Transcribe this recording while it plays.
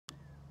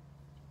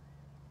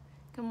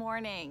Good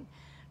morning.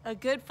 A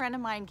good friend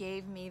of mine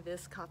gave me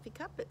this coffee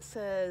cup. It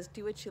says,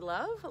 do what you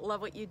love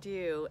what you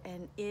do.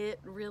 And it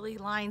really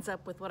lines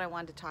up with what I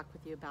wanted to talk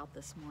with you about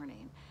this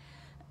morning.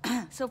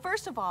 So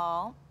first of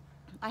all,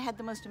 I had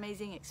the most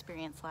amazing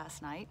experience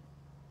last night.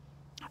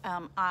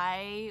 I'm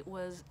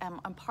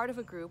part of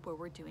a group where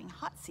we're doing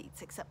hot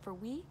seats, except for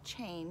we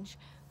change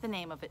the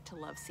name of it to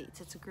Love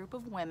Seats. It's a group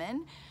of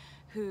women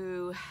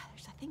who,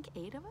 there's I think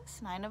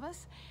 9 of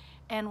us,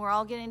 and we're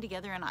all getting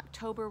together in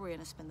October. We're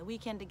gonna spend the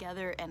weekend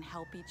together and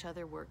help each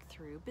other work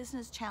through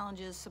business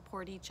challenges,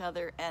 support each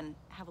other, and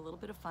have a little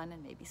bit of fun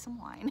and maybe some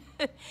wine.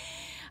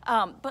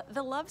 But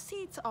the Love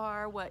Seats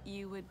are what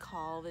you would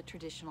call the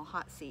traditional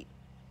hot seat.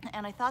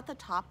 And I thought the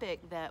topic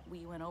that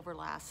we went over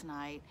last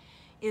night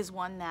is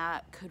one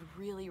that could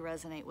really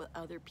resonate with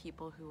other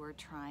people who are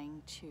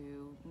trying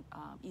to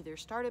either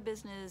start a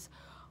business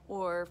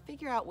or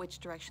figure out which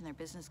direction their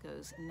business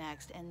goes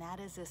next, and that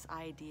is this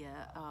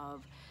idea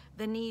of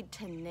the need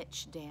to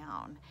niche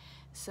down.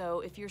 So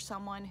if you're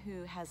someone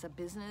who has a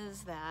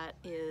business that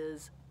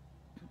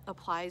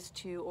applies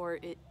to, or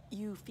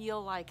you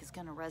feel like is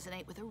going to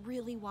resonate with a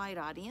really wide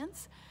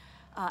audience,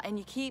 and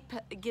you keep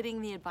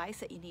getting the advice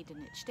that you need to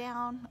niche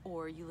down,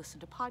 or you listen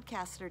to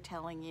podcasts that are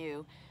telling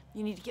you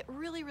you need to get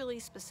really, really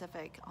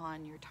specific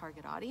on your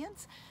target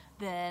audience,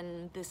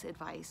 then this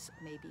advice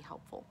may be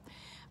helpful.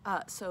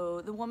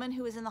 So the woman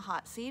who is in the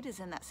hot seat is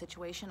in that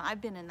situation.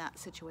 I've been in that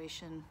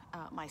situation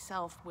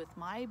myself with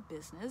my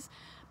business.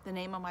 The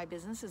name of my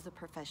business is the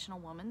Professional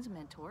Woman's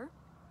Mentor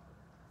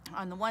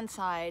on the one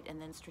side,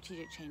 and then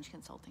Strategic Change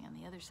Consulting on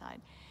the other side.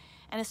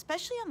 And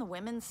especially on the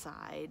women's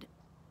side,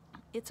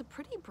 it's a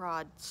pretty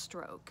broad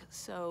stroke.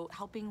 So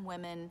helping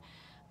women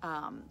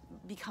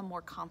become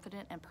more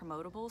confident and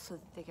promotable so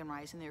that they can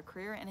rise in their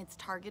career, and it's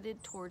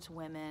targeted towards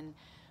women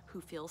who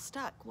feel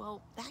stuck.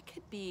 Well, that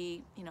could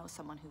be,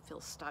 someone who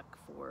feels stuck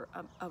for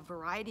a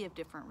variety of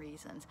different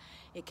reasons.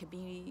 It could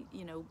be,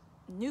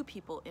 new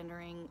people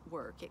entering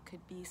work. It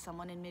could be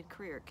someone in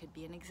mid-career. It could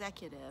be an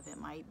executive. It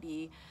might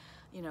be,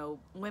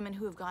 women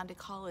who have gone to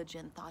college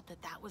and thought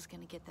that that was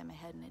going to get them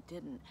ahead and it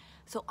didn't.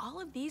 So all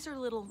of these are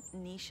little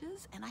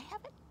niches, and I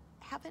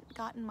haven't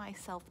gotten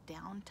myself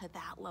down to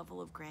that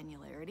level of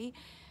granularity,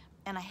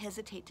 and I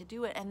hesitate to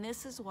do it. And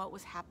this is what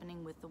was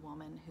happening with the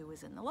woman who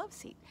was in the love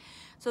seat.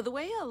 So the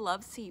way a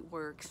love seat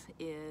works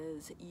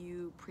is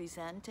you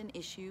present an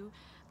issue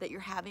that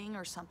you're having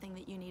or something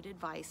that you need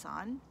advice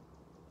on.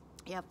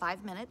 You have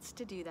 5 minutes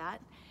to do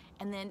that,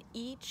 and then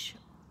each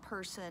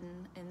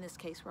person, in this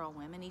case we're all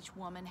women, each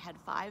woman had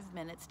 5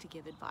 minutes to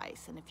give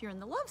advice. And if you're in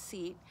the love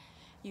seat,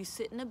 you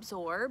sit and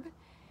absorb,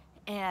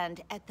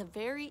 and at the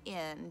very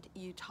end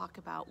you talk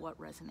about what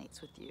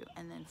resonates with you,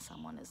 and then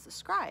someone is the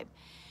scribe.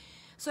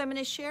 So I'm going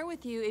to share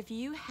with you, if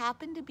you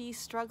happen to be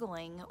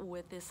struggling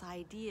with this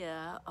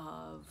idea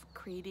of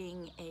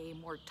creating a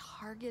more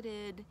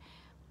targeted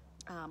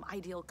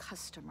ideal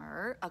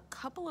customer, a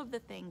couple of the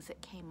things that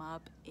came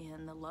up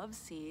in the love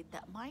seat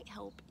that might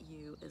help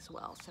you as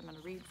well. So I'm going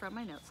to read from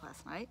my notes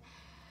last night.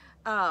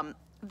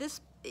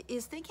 This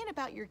is thinking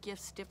about your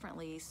gifts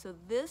differently. So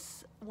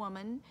this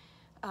woman,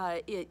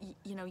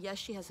 yes,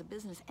 she has a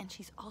business, and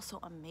she's also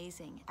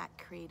amazing at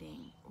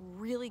creating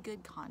really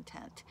good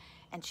content,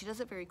 and she does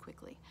it very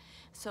quickly.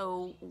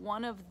 So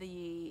one of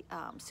the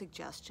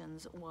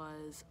suggestions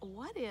was,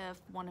 what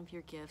if one of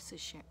your gifts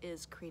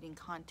is creating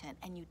content,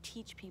 and you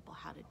teach people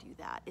how to do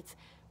that? It's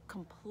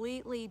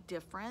completely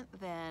different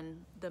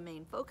than the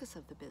main focus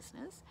of the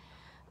business,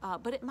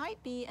 but it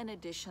might be an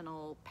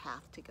additional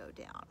path to go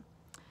down.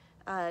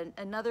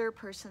 Another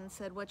person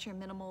said, what's your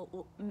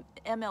minimal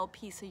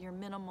MLP, so your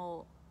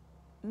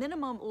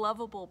minimum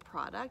lovable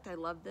product. I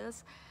love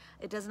this.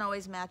 It doesn't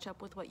always match up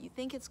with what you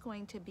think it's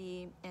going to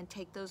be, and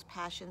take those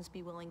passions,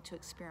 be willing to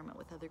experiment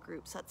with other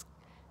groups. That's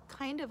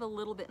kind of a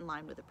little bit in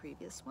line with the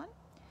previous one.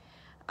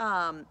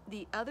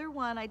 The other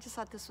one, I just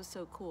thought this was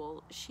so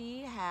cool.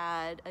 She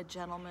had a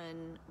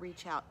gentleman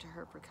reach out to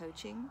her for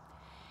coaching,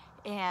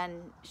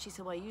 and she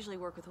said, well, I usually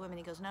work with women.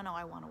 He goes, no,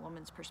 I want a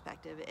woman's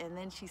perspective. And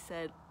then she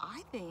said,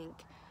 I think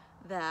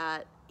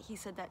that he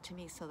said that to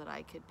me so that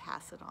I could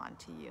pass it on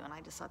to you. And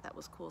I just thought that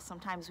was cool.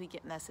 Sometimes we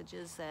get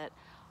messages that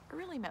are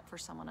really meant for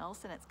someone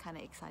else, and it's kind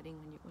of exciting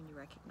when you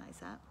recognize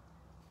that.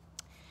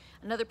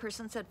 Another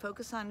person said,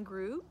 focus on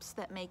groups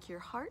that make your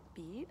heart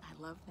beat.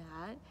 I love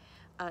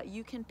that.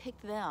 You can pick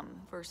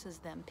them versus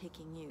them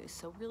picking you.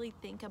 So really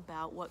think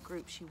about what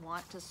groups you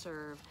want to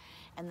serve,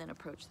 and then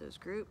approach those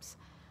groups.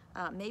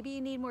 Maybe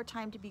you need more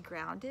time to be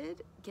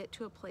grounded. Get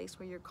to a place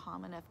where you're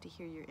calm enough to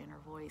hear your inner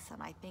voice.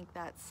 And I think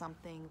that's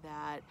something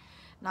that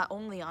not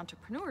only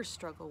entrepreneurs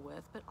struggle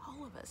with, but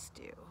all of us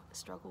do.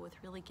 Struggle with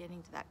really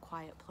getting to that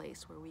quiet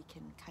place where we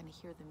can kind of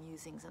hear the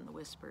musings and the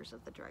whispers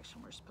of the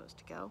direction we're supposed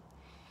to go.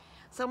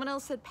 Someone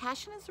else said,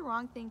 passion is the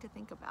wrong thing to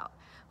think about.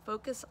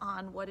 Focus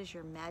on what is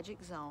your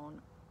magic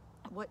zone.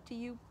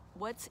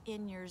 What's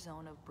in your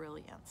zone of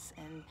brilliance?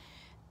 And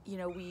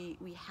we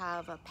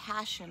have a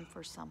passion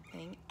for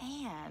something,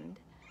 and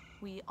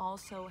We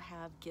also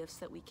have gifts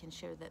that we can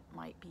share that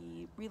might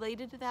be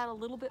related to that a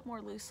little bit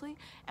more loosely,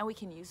 and we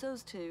can use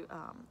those to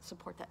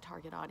support that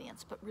target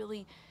audience. But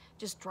really,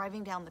 just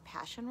driving down the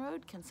passion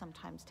road can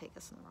sometimes take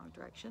us in the wrong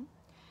direction.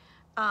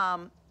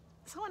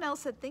 Someone else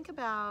said, think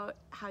about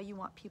how you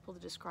want people to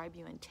describe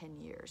you in 10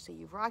 years. So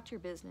you've rocked your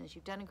business,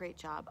 you've done a great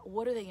job.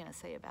 What are they going to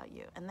say about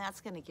you? And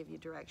that's going to give you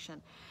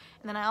direction.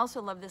 And then I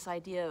also love this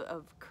idea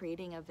of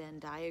creating a Venn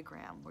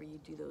diagram where you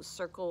do those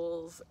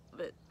circles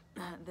that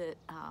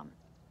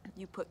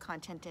you put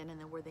content in, and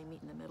then where they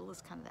meet in the middle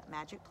is kind of that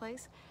magic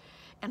place.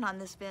 And on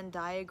this Venn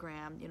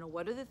diagram, you know,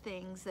 what are the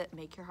things that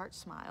make your heart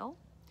smile?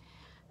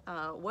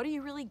 What are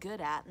you really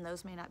good at? And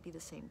those may not be the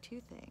same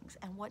two things.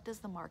 And what does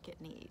the market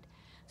need?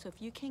 So if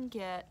you can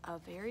get a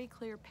very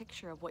clear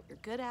picture of what you're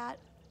good at,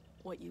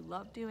 what you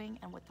love doing,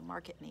 and what the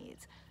market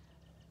needs,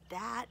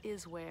 that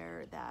is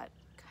where that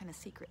kind of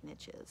secret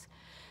niche is.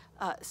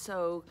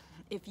 So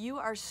if you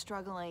are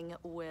struggling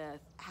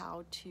with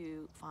how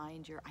to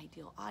find your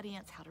ideal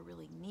audience, how to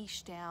really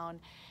niche down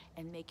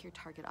and make your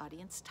target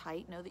audience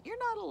tight, know that you're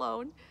not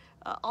alone.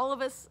 All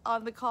of us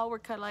on the call were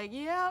kind of like,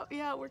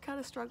 yeah, we're kind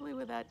of struggling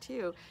with that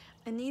too.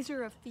 And these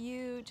are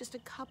just a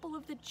couple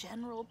of the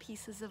general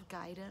pieces of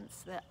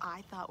guidance that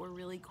I thought were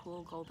really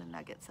cool golden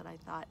nuggets that I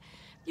thought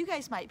you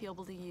guys might be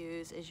able to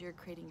use as you're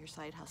creating your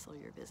side hustle,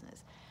 your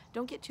business.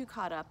 Don't get too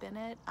caught up in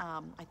it.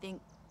 I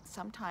think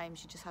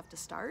sometimes you just have to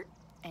start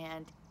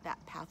and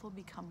that path will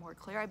become more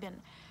clear. I've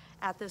been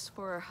at this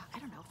for, I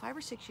don't know, 5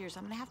 or 6 years.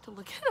 I'm gonna have to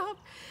look it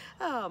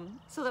up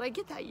so that I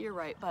get that year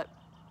right. But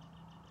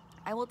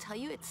I will tell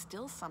you, it's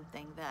still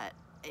something that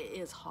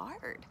is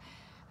hard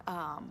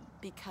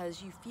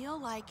because you feel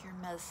like your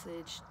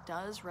message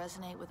does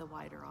resonate with a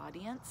wider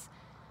audience.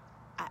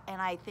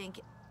 And I think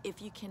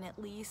if you can at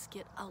least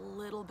get a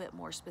little bit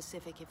more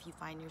specific, if you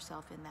find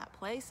yourself in that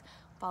place,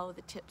 follow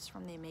the tips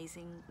from the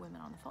amazing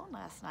women on the phone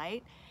last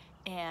night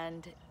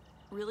and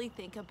really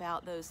think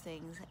about those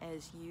things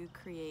as you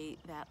create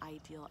that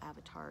ideal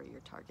avatar,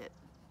 your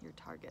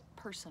target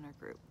person or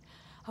group.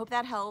 Hope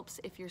that helps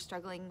if you're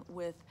struggling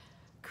with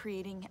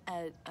creating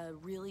a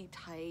really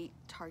tight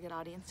target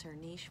audience or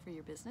niche for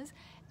your business.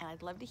 And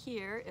I'd love to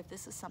hear if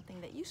this is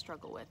something that you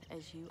struggle with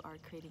as you are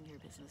creating your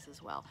business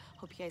as well.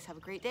 Hope you guys have a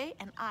great day,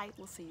 and I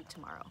will see you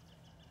tomorrow.